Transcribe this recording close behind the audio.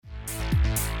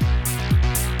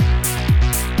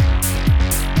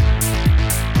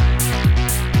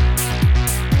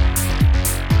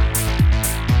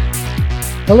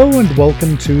Hello and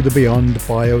welcome to the Beyond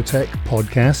Biotech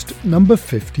podcast number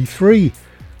 53.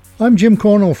 I'm Jim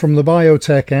Cornell from the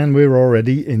Biotech and we're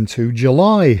already into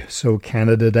July, so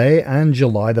Canada Day and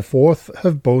July the 4th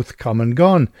have both come and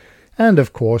gone. And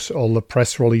of course all the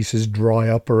press releases dry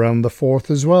up around the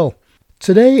 4th as well.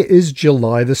 Today is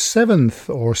July the 7th,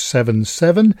 or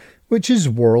 7-7, which is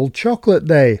World Chocolate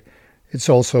Day. It's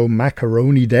also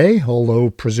Macaroni Day, although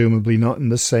presumably not in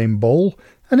the same bowl.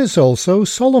 And it's also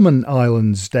Solomon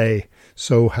Islands Day.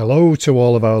 So hello to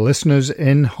all of our listeners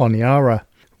in Honiara.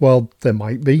 Well, there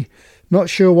might be. Not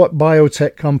sure what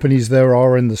biotech companies there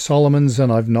are in the Solomons,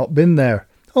 and I've not been there.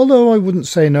 Although I wouldn't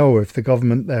say no if the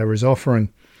government there is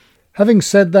offering. Having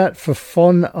said that, for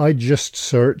fun, I just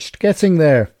searched getting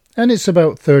there. And it's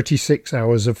about 36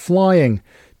 hours of flying.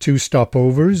 2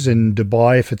 stopovers in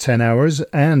Dubai for 10 hours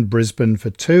and Brisbane for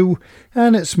 2.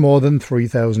 And it's more than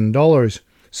 $3,000.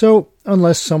 So,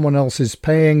 unless someone else is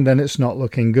paying, then it's not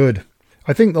looking good.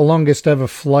 I think the longest ever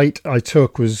flight I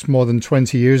took was more than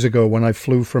 20 years ago when I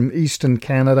flew from Eastern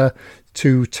Canada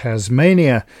to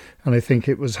Tasmania. And I think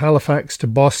it was Halifax to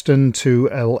Boston to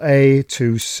LA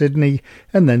to Sydney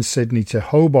and then Sydney to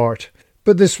Hobart.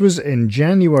 But this was in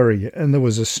January and there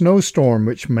was a snowstorm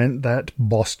which meant that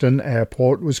Boston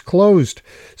Airport was closed.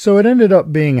 So it ended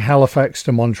up being Halifax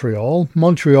to Montreal,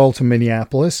 Montreal to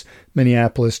Minneapolis,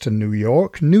 Minneapolis to New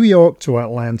York, New York to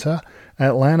Atlanta,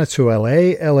 Atlanta to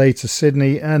LA, LA to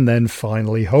Sydney, and then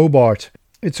finally Hobart.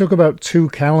 It took about 2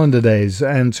 calendar days,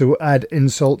 and to add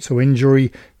insult to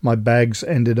injury, my bags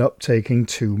ended up taking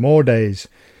 2 more days.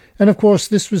 And of course,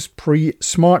 this was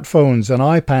pre-smartphones and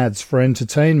iPads for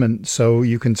entertainment, so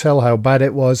you can tell how bad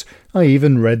it was. I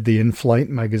even read the in-flight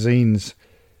magazines.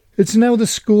 It's now the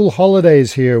school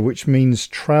holidays here, which means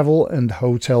travel and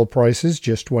hotel prices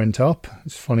just went up.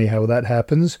 It's funny how that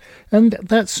happens. And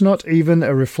that's not even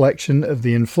a reflection of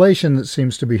the inflation that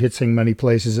seems to be hitting many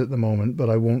places at the moment, but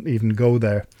I won't even go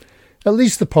there. At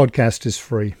least the podcast is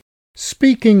free.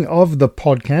 Speaking of the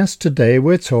podcast, today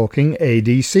we're talking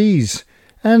ADCs.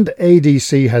 And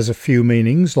ADC has a few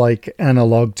meanings like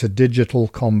analog to digital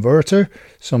converter,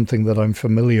 something that I'm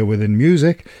familiar with in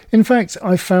music. In fact,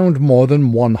 I found more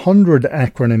than 100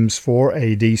 acronyms for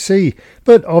ADC,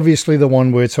 but obviously the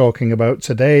one we're talking about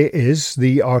today is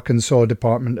the Arkansas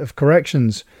Department of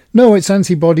Corrections. No, it's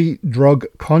antibody-drug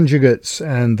conjugates,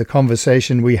 and the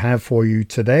conversation we have for you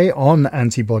today on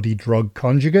antibody-drug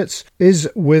conjugates is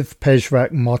with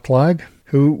Pejvack Motlagh,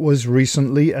 who was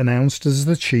recently announced as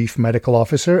the Chief Medical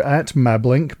Officer at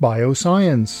Mablink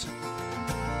Bioscience.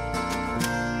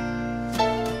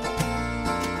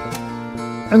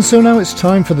 And so now it's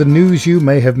time for the news you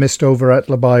may have missed over at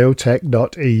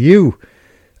labiotech.eu.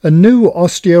 A new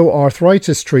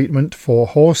osteoarthritis treatment for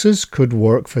horses could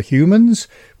work for humans.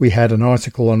 We had an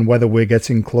article on whether we're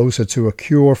getting closer to a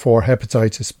cure for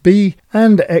hepatitis B.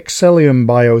 And Excellium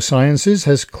Biosciences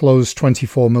has closed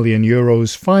 €24 million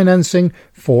financing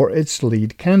for its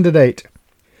lead candidate.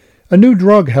 A new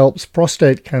drug helps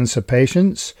prostate cancer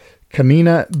patients.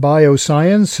 Camina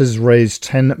Bioscience has raised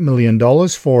 $10 million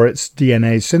for its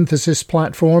DNA synthesis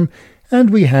platform. And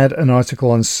we had an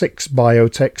article on 6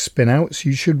 biotech spin-outs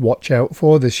you should watch out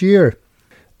for this year.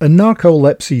 A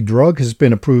narcolepsy drug has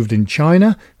been approved in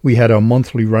China. We had our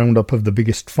monthly roundup of the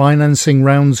biggest financing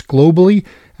rounds globally,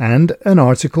 and an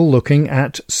article looking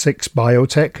at 6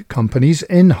 biotech companies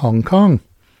in Hong Kong.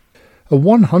 A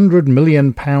 £100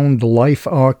 million Life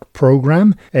Arc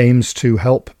program aims to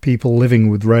help people living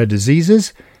with rare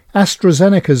diseases.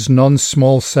 AstraZeneca's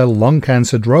non-small cell lung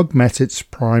cancer drug met its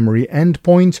primary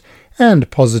endpoint,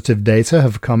 and positive data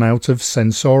have come out of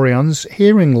Sensorion's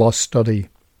hearing loss study.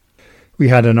 We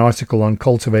had an article on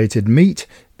cultivated meat,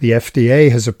 the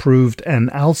FDA has approved an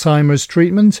Alzheimer's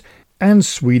treatment, and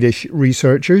Swedish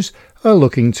researchers are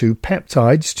looking to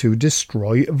peptides to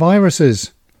destroy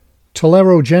viruses.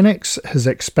 Tolerogenics has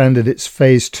expanded its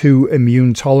Phase 2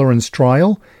 immune tolerance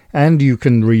trial, and you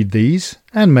can read these,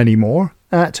 and many more,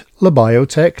 at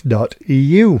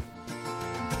labiotech.eu.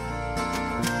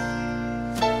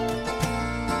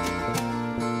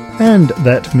 And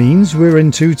that means we're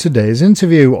into today's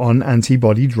interview on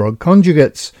antibody-drug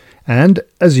conjugates. And,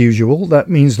 as usual, that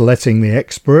means letting the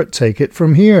expert take it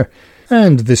from here.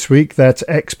 And this week that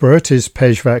expert is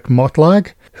Pejvack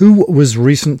Motlagh, who was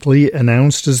recently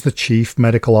announced as the Chief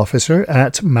Medical Officer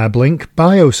at Mablink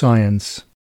Bioscience.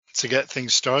 To get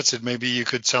things started, maybe you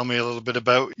could tell me a little bit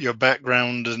about your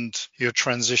background and your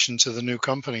transition to the new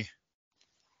company.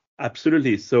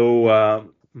 Absolutely. So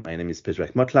my name is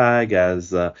Pejvack Motlagh.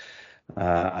 As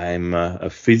I'm a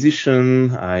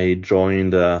physician, I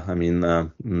joined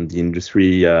the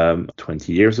industry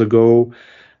 20 years ago.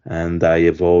 and I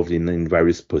evolved in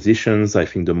various positions. I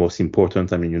think the most important,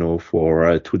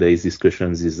 for today's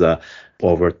discussions is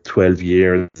over 12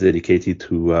 years dedicated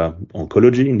to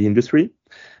oncology in the industry.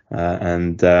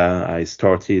 And I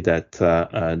started at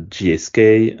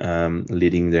GSK,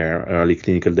 leading their early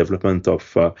clinical development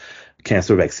of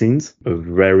cancer vaccines, a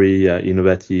very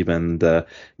innovative and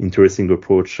interesting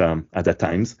approach at that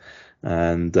times,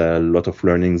 and a lot of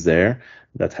learnings there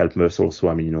that helped us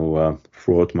also,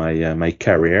 throughout my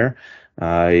career.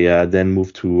 I then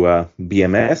moved to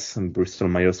BMS, Bristol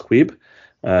Myers Squibb,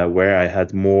 where I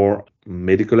had more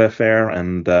medical affair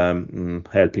and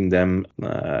helping them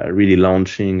really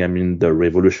launching, the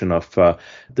revolution of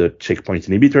the checkpoint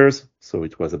inhibitors. So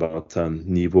it was about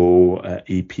Nivo,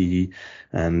 EP,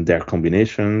 and their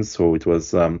combinations. So it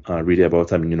was really about,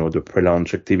 the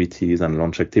pre-launch activities and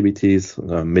launch activities,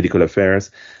 medical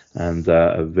affairs, and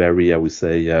a very, I would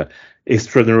say,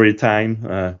 extraordinary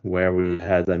time where we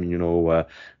had,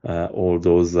 all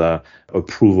those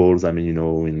approvals,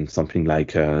 in something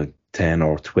like 10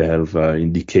 or 12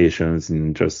 indications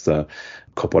in just a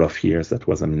couple of years. That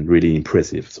was, really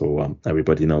impressive. So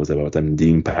everybody knows about the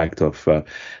impact of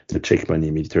the checkpoint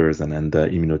inhibitors and the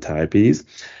immunotherapies.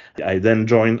 I then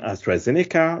joined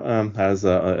AstraZeneca as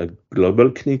a global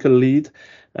clinical lead,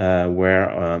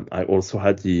 where I also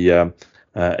had the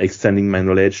extending my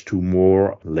knowledge to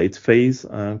more late phase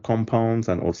compounds,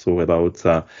 and also about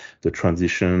the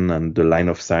transition and the line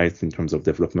of sight in terms of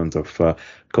development of a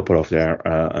couple of their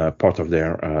part of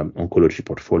their oncology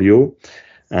portfolio.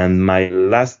 And my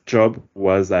last job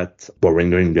was at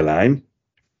Boehringer Ingelheim,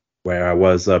 where I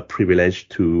was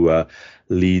privileged to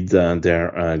lead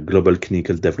their global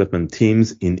clinical development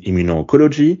teams in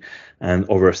immuno-oncology, and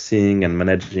overseeing and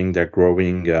managing their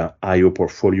growing IO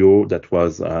portfolio that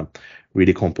was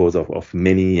really composed of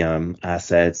many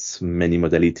assets, many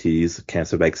modalities,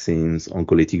 cancer vaccines,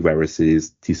 oncolytic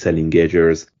viruses, T-cell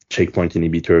engagers, checkpoint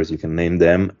inhibitors, you can name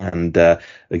them, and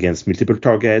against multiple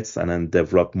targets, and then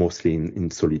developed mostly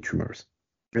in solid tumors.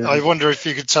 I wonder if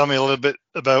you could tell me a little bit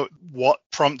about what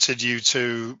prompted you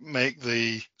to make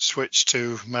the switch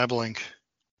to Mablink.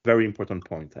 Very important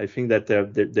point. I think that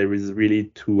there is really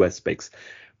two aspects.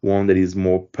 One that is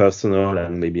more personal,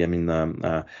 and maybe I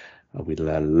will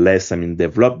less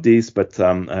develop this, but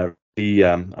really,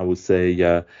 I would say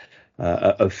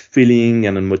a feeling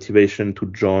and a motivation to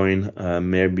join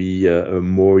maybe a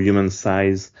more human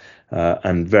size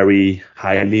and very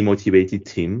highly motivated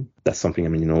team. That's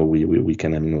something we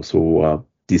can also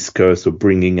discuss, or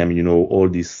bringing all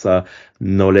this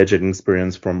knowledge and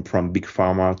experience from big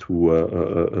pharma to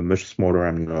a much smaller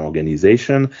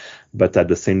organization, but at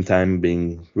the same time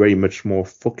being very much more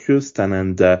focused.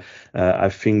 And I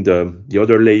think the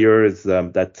other layer is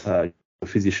that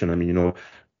physician,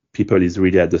 people is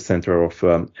really at the center of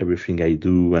everything I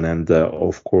do, and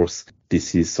of course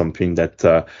this is something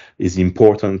that is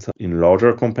important in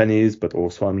larger companies, but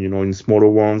also in smaller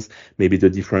ones. Maybe the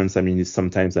difference is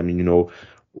sometimes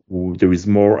there is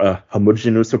more a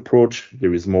homogeneous approach,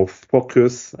 there is more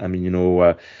focus.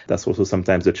 That's also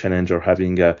sometimes the challenge of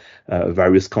having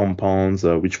various compounds,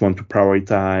 which one to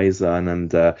prioritize,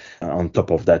 and on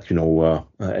top of that,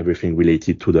 everything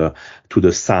related to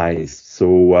the size.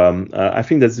 So I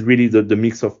think that's really the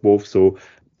mix of both. So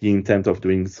the intent of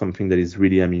doing something that is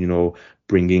really,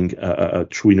 bringing a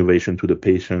true innovation to the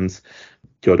patients.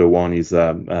 The other one is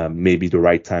maybe the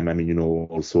right time,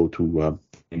 also to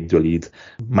the lead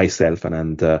myself,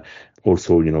 and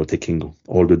also, taking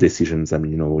all the decisions,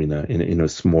 in a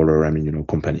smaller,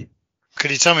 company. Could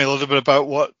you tell me a little bit about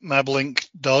what Mablink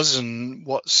does and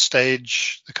what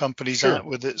stage the company's at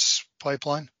with its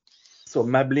pipeline? So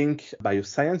Mablink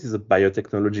Bioscience is a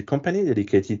biotechnology company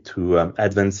dedicated to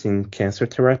advancing cancer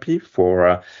therapy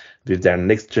with their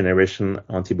next generation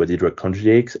antibody-drug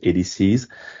conjugates, ADCs.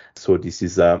 So this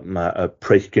is a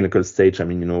preclinical stage,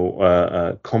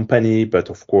 company. But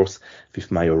of course, with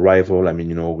my arrival,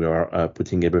 we are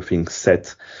putting everything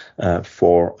set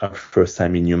for our first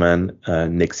time in human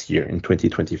next year in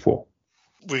 2024.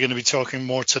 We're going to be talking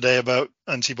more today about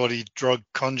antibody-drug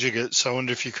conjugates. I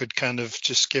wonder if you could kind of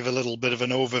just give a little bit of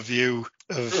an overview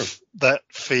of that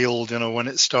field, when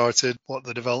it started, what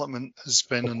the development has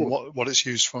been, and what it's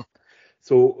used for.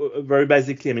 So very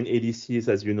basically, ADCs,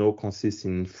 as you know, consist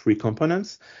in three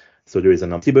components. So there is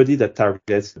an antibody that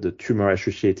targets the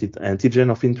tumor-associated antigen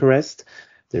of interest.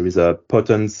 There is a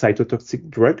potent cytotoxic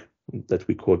drug that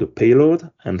we call the payload.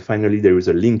 And finally, there is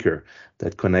a linker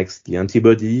that connects the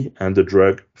antibody and the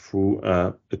drug through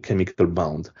a chemical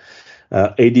bond.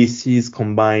 ADCs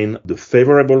combine the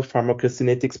favorable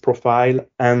pharmacokinetics profile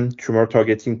and tumor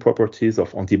targeting properties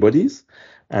of antibodies,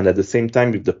 and at the same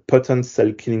time with the potent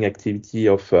cell killing activity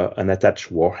of an attached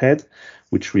warhead,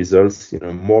 which results in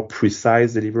a more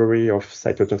precise delivery of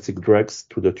cytotoxic drugs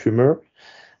to the tumor.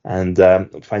 And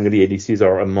finally, ADCs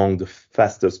are among the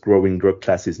fastest growing drug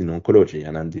classes in oncology.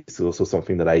 And this is also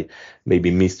something that I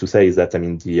maybe missed to say, is that,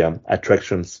 the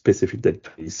attraction specific to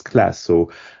this class.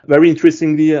 So very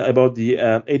interestingly about the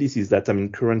ADCs, that,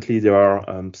 currently there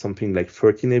are something like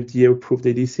 13 FDA approved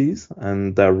ADCs,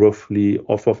 and roughly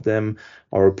half of them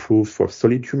are approved for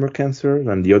solid tumor cancer,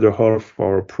 and the other half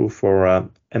are approved for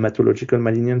hematological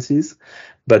malignancies.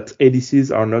 But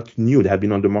ADCs are not new. They have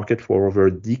been on the market for over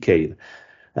a decade.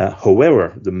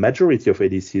 However, the majority of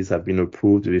ADCs have been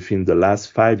approved within the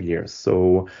last 5 years.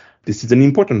 So this is an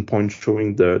important point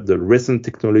showing the recent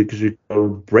technological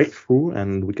breakthrough,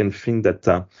 and we can think that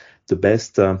the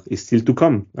best is still to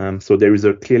come. So there is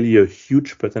clearly a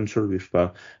huge potential with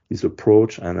this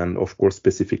approach, and of course,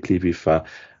 specifically with,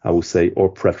 I would say, our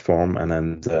platform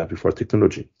and with our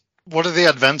technology. What are the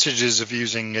advantages of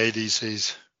using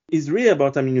ADCs? It's really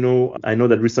about, I know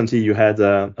that recently you had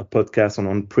a podcast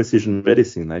on precision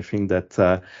medicine. I think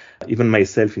that even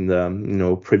myself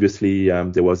previously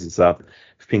there was this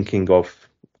thinking of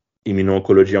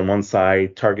immuno-oncology on one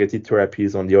side, targeted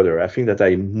therapies on the other. I think that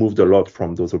I moved a lot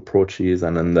from those approaches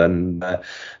and then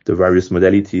the various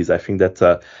modalities. I think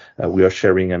that we are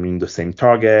sharing, the same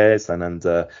targets, and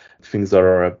things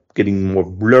are getting more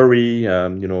blurry,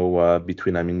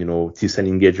 between, T-cell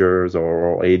engagers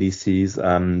or ADCs.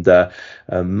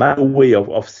 And my way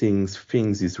of seeing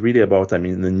things is really about, the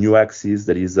new axis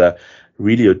that is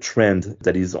really a trend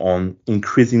that is on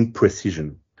increasing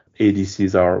precision.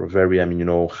 ADCs are very,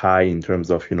 high in terms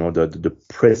of, the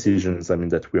precisions,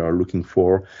 that we are looking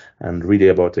for, and really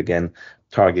about, again,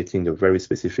 targeting a very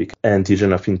specific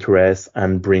antigen of interest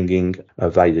and bringing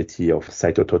a variety of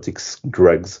cytotoxic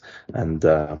drugs. And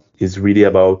is really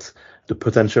about the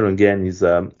potential, again, is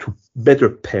to better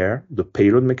pair the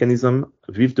payload mechanism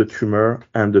with the tumor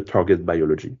and the target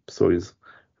biology. So it's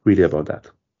really about that.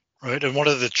 Right. And what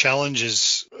are the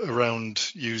challenges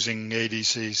around using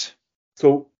ADCs?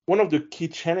 So one of the key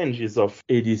challenges of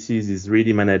ADCs is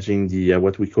really managing the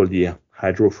what we call the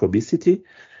hydrophobicity.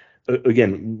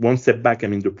 Again, one step back,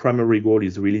 the primary goal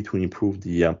is really to improve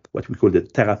the what we call the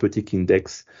therapeutic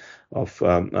index of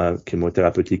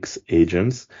chemotherapeutics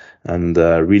agents. And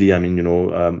really,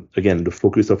 again, the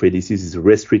focus of ADCs is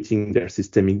restricting their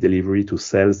systemic delivery to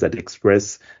cells that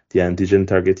express the antigen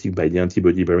targeted by the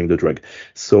antibody bearing the drug.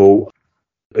 So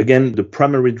again, the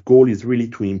primary goal is really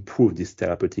to improve this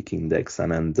therapeutic index,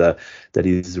 and that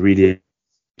is really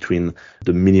between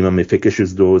the minimum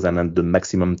efficacious dose and the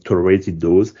maximum tolerated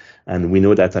dose. And we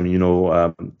know that,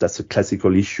 that's a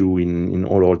classical issue in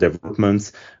all our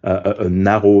developments. A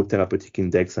narrow therapeutic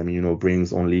index,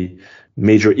 brings only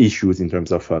major issues in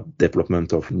terms of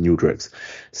development of new drugs.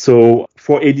 So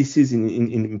for ADCs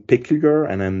in peculiar,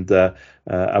 and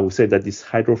I would say that this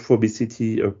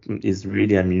hydrophobicity is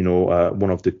really, one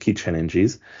of the key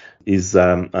challenges is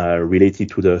related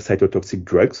to the cytotoxic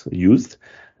drugs used.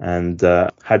 And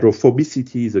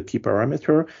hydrophobicity is a key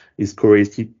parameter, is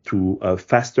correlated to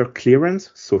faster clearance,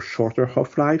 so shorter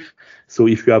half-life. So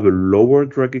if you have a lower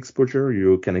drug exposure,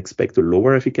 you can expect a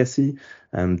lower efficacy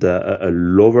and a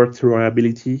lower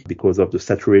tolerability because of the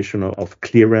saturation of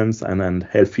clearance and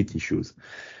healthy tissues.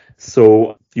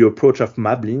 So the approach of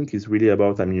Mablink is really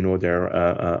about,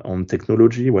 their own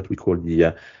technology, what we call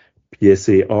the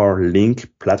PSARLink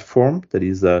platform, that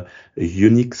is a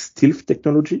unique stealth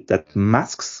technology that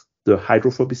masks the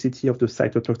hydrophobicity of the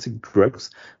cytotoxic drugs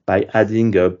by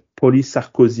adding a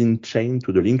polysarcosine chain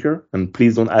to the linker. And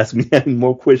please don't ask me any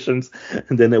more questions,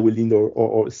 and then I will need our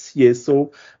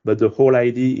CSO. But the whole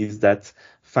idea is that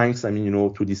thanks,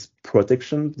 to this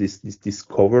protection, this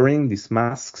covering, this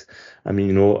masks, the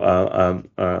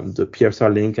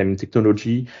PSARLink,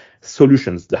 technology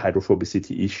solutions the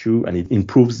hydrophobicity issue, and it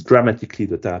improves dramatically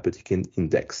the therapeutic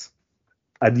index.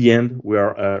 At the end, we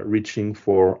are reaching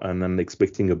for and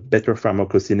expecting a better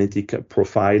pharmacokinetic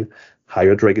profile,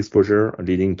 higher drug exposure,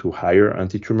 leading to higher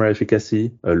anti-tumor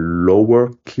efficacy, a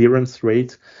lower clearance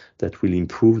rate that will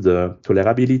improve the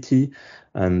tolerability,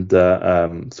 and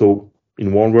so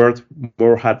in one word,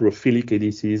 more hydrophilic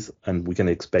ADCs, and we can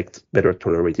expect better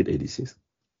tolerated ADCs.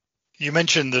 You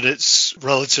mentioned that it's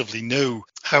relatively new.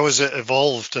 How has it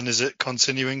evolved, and is it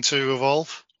continuing to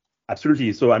evolve?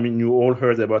 Absolutely. So, you all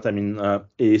heard about,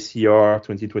 AACR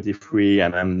 2023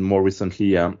 and more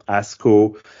recently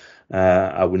ASCO.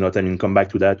 I will not, come back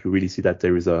to that. You really see that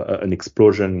there is an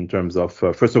explosion in terms of,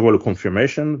 first of all, a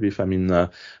confirmation with, the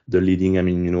leading,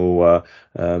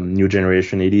 new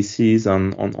generation ADCs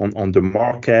on the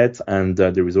market. And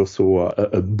there is also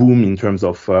a boom in terms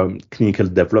of clinical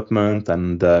development.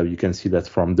 And you can see that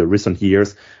from the recent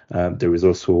years, there is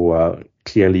also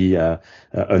clearly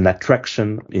an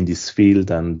attraction in this field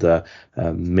and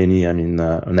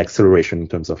an acceleration in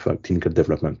terms of clinical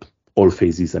development, all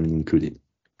phases, included.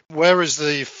 Where is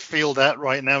the field at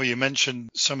right now? You mentioned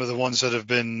some of the ones that have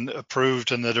been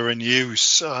approved and that are in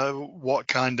use. What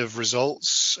kind of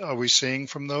results are we seeing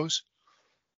from those?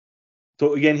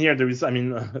 So again, here there is,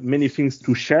 many things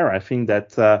to share. I think that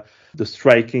the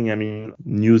striking,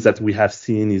 news that we have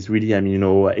seen is really,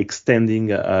 extending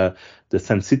the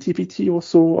sensitivity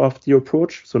also of the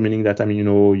approach. So meaning that,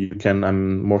 you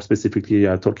can, more specifically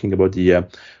talking about the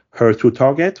HER2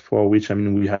 target, for which,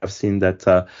 we have seen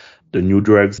that the new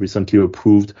drugs recently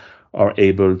approved are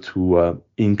able to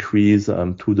increase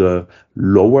to the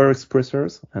lower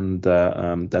expressors. And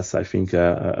that's, I think,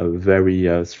 a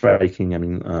very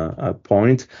striking,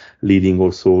 point, leading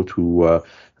also to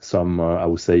some, I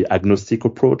would say, agnostic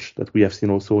approach that we have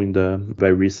seen also in the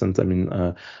very recent,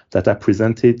 data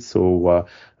presented. So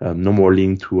no more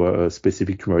linked to a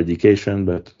specific tumor indication,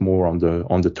 but more on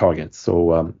the target.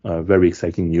 So very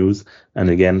exciting news. And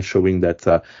again, showing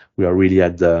that we are really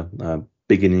at the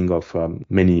beginning of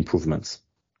many improvements.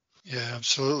 Yeah,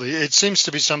 absolutely. It seems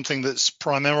to be something that's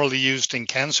primarily used in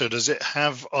cancer. Does it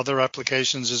have other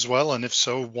applications as well? And if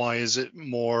so, why is it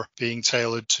more being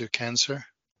tailored to cancer?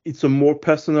 It's a more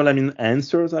personal,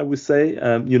 answers, I would say.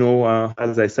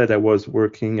 As I said, I was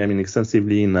working,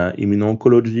 extensively in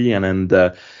immuno-oncology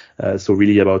and so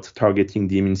really about targeting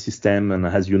the immune system. And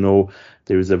as you know,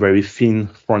 there is a very thin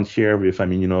frontier with,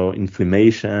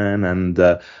 inflammation and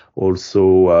also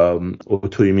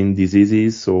autoimmune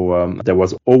diseases. So there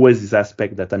was always this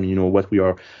aspect that, what we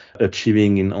are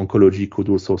achieving in oncology could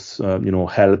also,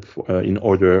 help in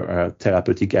other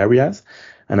therapeutic areas.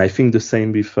 And I think the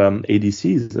same with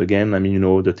ADCs. Again,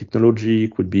 the technology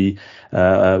could be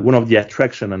one of the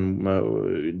attraction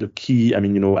and the key,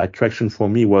 attraction for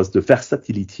me was the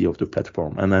versatility of the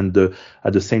platform. And then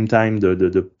at the same time,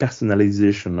 the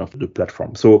personalization of the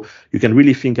platform. So you can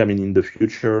really think, in the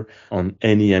future on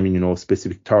any,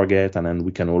 specific target. And then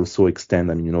we can also extend,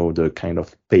 the kind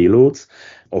of payloads.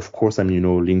 Of course,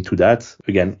 linked to that.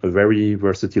 Again, a very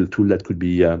versatile tool that could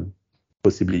be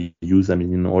possibly used,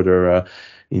 in other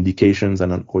indications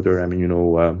and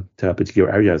other, therapeutic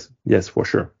areas. Yes, for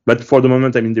sure. But for the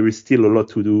moment, there is still a lot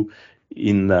to do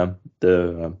in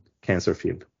the cancer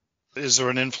field. Is there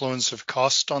an influence of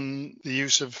cost on the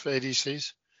use of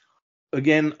ADCs?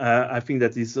 Again, I think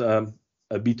that is a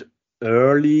bit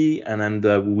early, and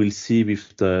then we will see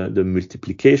with the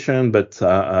multiplication. But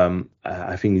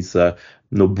I think it's a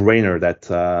no-brainer that,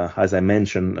 as I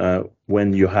mentioned,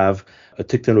 when you have a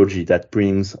technology that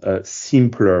brings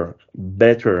simpler,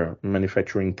 better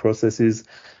manufacturing processes,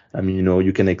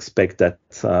 you can expect that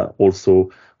also,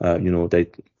 that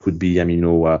could be,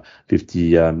 with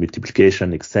the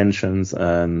multiplication extensions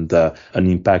and an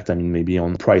impact, maybe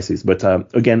on prices. But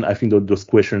again, I think those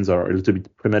questions are a little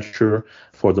bit premature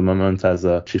for the moment. As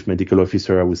a chief medical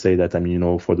officer, I would say that,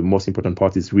 for the most important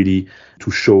part is really to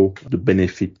show the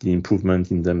benefit, the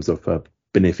improvement in terms of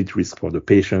benefit risk for the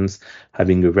patients,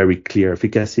 having a very clear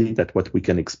efficacy, that what we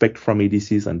can expect from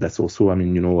ADCs. And that's also,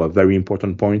 a very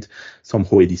important point.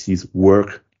 Somehow ADCs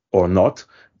work or not.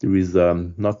 There is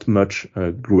not much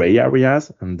gray areas,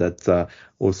 and that's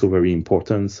also very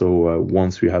important. So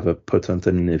once we have a potent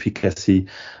efficacy,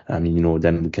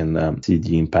 then we can see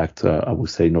the impact, I would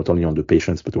say, not only on the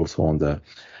patients, but also on the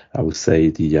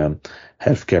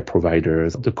healthcare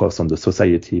providers, the cost on the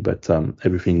society, but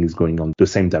everything is going on the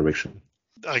same direction.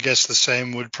 I guess the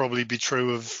same would probably be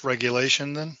true of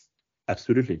regulation then?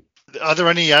 Absolutely. Are there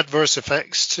any adverse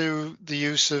effects to the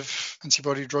use of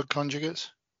antibody-drug conjugates?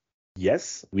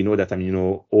 Yes, we know that,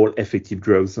 all effective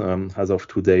drugs as of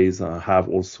today have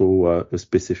also a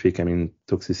specific,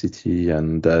 toxicity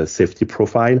and safety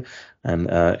profile, and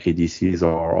ADCs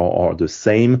are the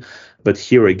same. But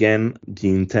here again, the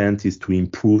intent is to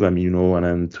improve,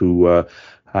 and to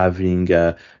having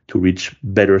to reach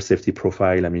better safety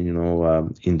profile,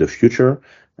 in the future.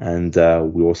 And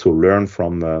we also learn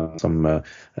from some,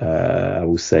 I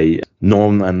would say,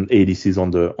 known and ADCs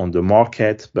on the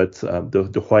market. But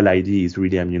the whole idea is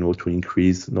really, to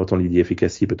increase not only the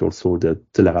efficacy, but also the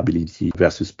tolerability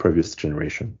versus previous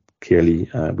generation. Clearly,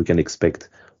 we can expect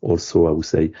also, I would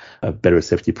say, a better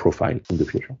safety profile in the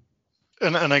future.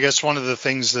 And I guess one of the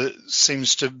things that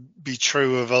seems to be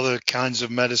true of other kinds of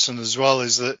medicine as well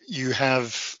is that you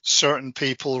have certain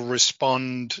people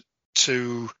respond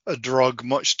to a drug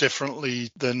much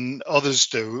differently than others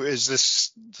do. Is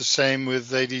this the same with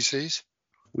ADCs?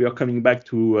 We are coming back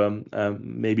to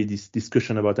maybe this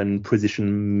discussion about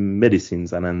precision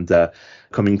medicines and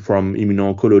coming from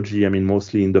immuno-oncology,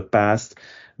 mostly in the past,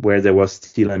 where there was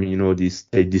still, this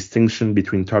a distinction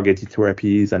between targeted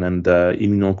therapies and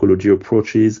immuno-oncology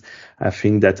approaches. I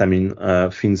think that,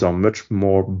 things are much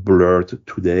more blurred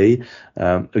today.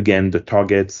 Again, the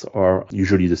targets are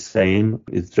usually the same.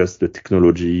 It's just the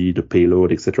technology, the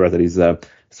payload, etc., that is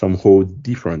somehow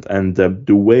different. And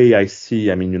the way I see,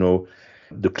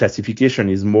 the classification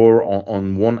is more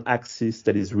on one axis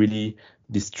that is really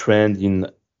this trend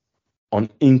on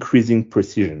increasing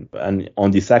precision. And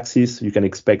on this axis, you can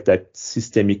expect that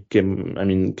systemic,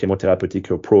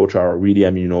 chemotherapeutic approach are really,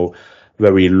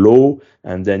 very low,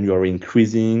 and then you are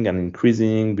increasing and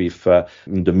increasing with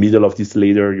in the middle of this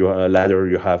ladder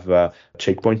you have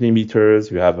checkpoint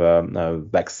inhibitors, you have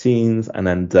vaccines, and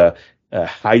then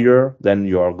higher, then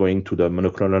you are going to the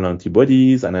monoclonal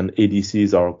antibodies, and then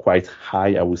ADCs are quite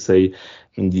high, I would say,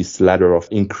 in this ladder of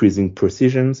increasing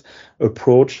precisions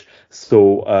approach.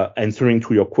 So answering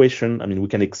to your question, we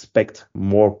can expect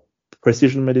more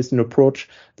precision medicine approach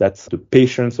that the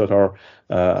patients that are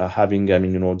having,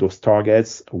 those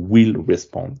targets will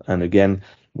respond. And again,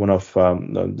 one of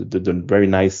the very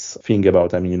nice thing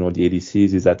about, the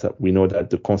ADCs is that we know that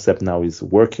the concept now is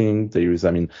working. There is,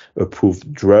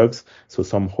 approved drugs. So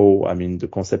somehow, the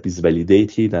concept is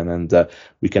validated, and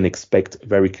we can expect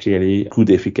very clearly good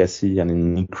efficacy and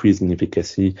an increase in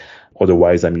efficacy.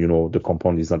 Otherwise, the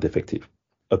compound is not effective.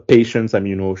 A patient,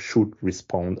 should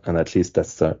respond, and at least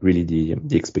that's really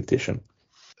the expectation.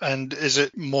 And is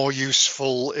it more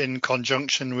useful in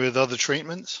conjunction with other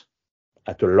treatments?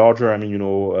 At a larger,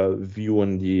 view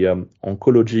on the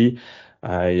oncology,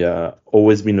 I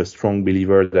always been a strong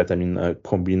believer that, a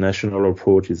combinational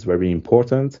approach is very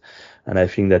important. And I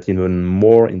think that even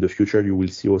more in the future, you will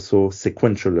see also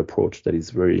sequential approach that is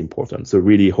very important. So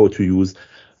really how to use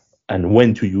and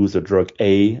when to use a drug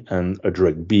A and a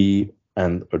drug B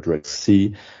and a drug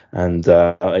C. And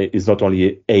it's not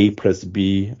only A plus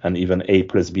B and even A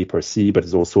plus B per C, but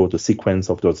it's also the sequence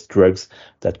of those drugs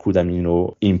that could,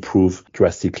 improve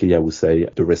drastically, I would say,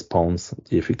 the response,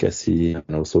 the efficacy,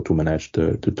 and also to manage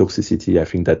the toxicity. I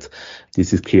think that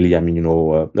this is clearly,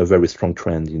 a very strong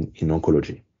trend in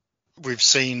oncology. We've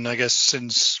seen, I guess,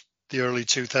 since the early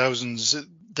 2000s,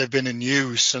 they've been in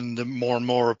use and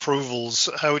more approvals.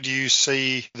 How do you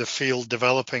see the field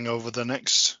developing over the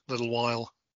next little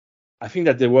while? I think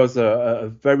that there was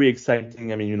a very exciting,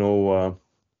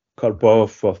 couple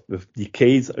of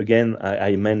decades. Again,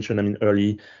 I mentioned,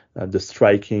 early the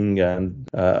striking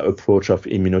approach of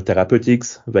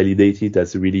immunotherapeutics, validated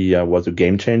as really was a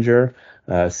game changer.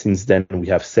 Since then, we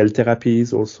have cell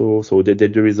therapies also. So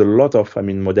there is a lot of,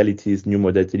 modalities, new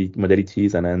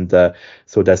modalities, and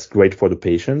so that's great for the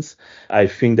patients. I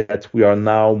think that we are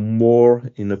now more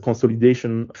in a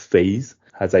consolidation phase.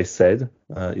 As I said,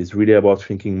 is really about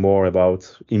thinking more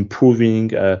about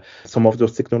improving some of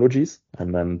those technologies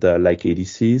and like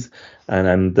ADCs,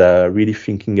 and really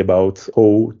thinking about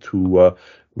how to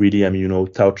really,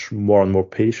 touch more and more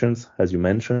patients, as you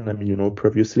mentioned,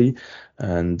 previously.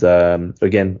 And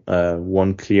again,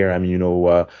 one clear,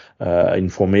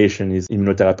 information is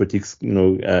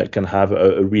immunotherapeutics, can have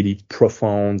a really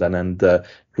profound and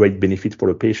great benefit for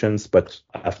the patients. But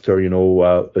after,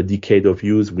 a decade of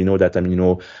use, we know that,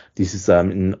 this is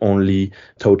only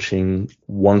touching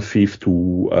 1/5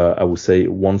 to, I would say,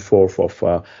 1/4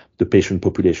 of the patient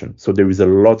population. So there is a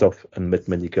lot of unmet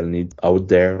medical need out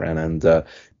there, and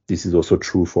this is also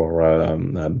true for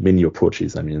many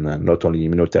approaches. Not only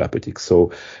immunotherapeutics.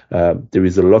 So there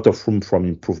is a lot of room for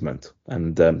improvement,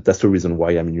 and that's the reason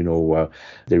why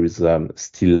there is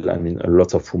still a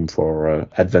lot of room for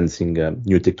advancing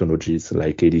new technologies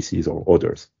like ADCs or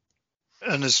others.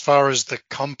 And as far as the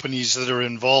companies that are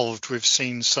involved, we've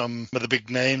seen some of the big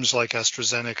names like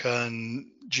AstraZeneca and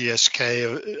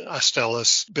GSK,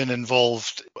 Astellas been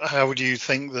involved. How do you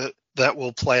think that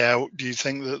will play out? Do you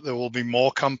think that there will be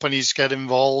more companies get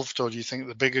involved, or do you think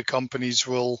the bigger companies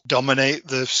will dominate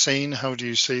the scene? How do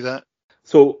you see that?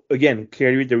 So again,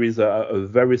 clearly there is a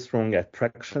very strong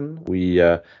attraction. We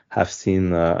have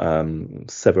seen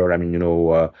several,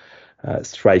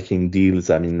 striking deals.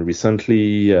 I mean,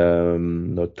 recently,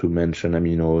 not to mention,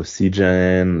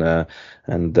 Seagen,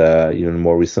 and even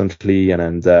more recently,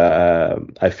 and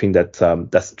I think that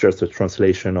that's just a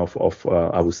translation of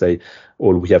I would say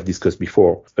all we have discussed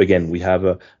before. Again, we have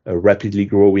a rapidly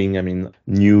growing,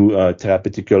 new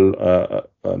therapeutical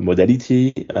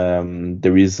modality.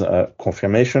 There is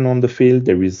confirmation on the field.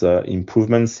 There is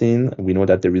improvements in. We know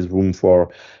that there is room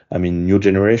for, new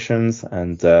generations,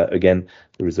 and again,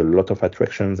 there is a lot of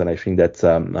attractions, and I think that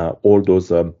all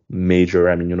those major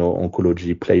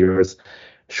immuno-oncology players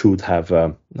should have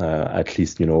at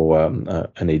least an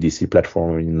ADC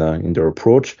platform in their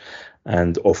approach.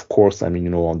 And of course, on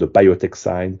the biotech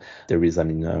side, there is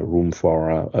room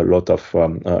for a lot of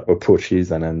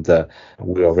approaches, and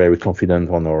we are very confident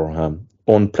on our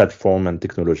own platform and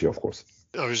technology, of course.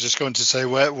 I was just going to say,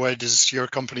 where does your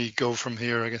company go from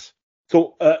here, I guess?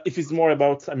 So if it's more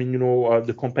about,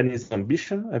 the company's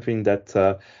ambition, I think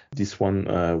that this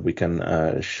one we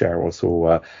can share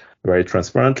also very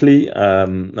transparently.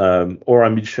 Our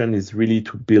ambition is really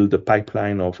to build a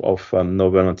pipeline of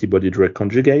novel antibody-drug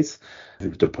conjugates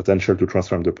with the potential to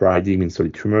transform the paradigm in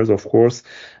solid tumors, of course.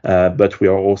 But we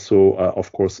are also,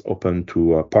 of course, open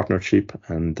to partnership.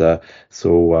 And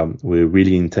so we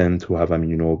really intend to have,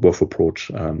 both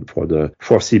approach for the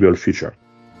foreseeable future.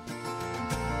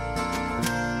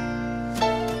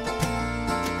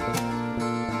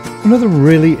 Another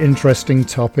really interesting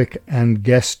topic and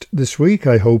guest this week,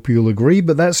 I hope you'll agree,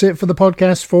 but that's it for the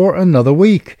podcast for another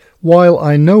week. While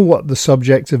I know what the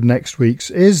subject of next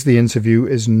week's is, the interview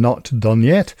is not done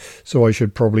yet, so I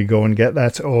should probably go and get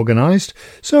that organised.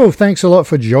 So thanks a lot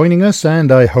for joining us,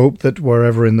 and I hope that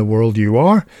wherever in the world you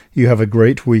are, you have a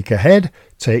great week ahead.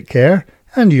 Take care,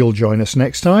 and you'll join us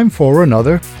next time for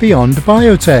another Beyond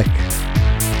Biotech.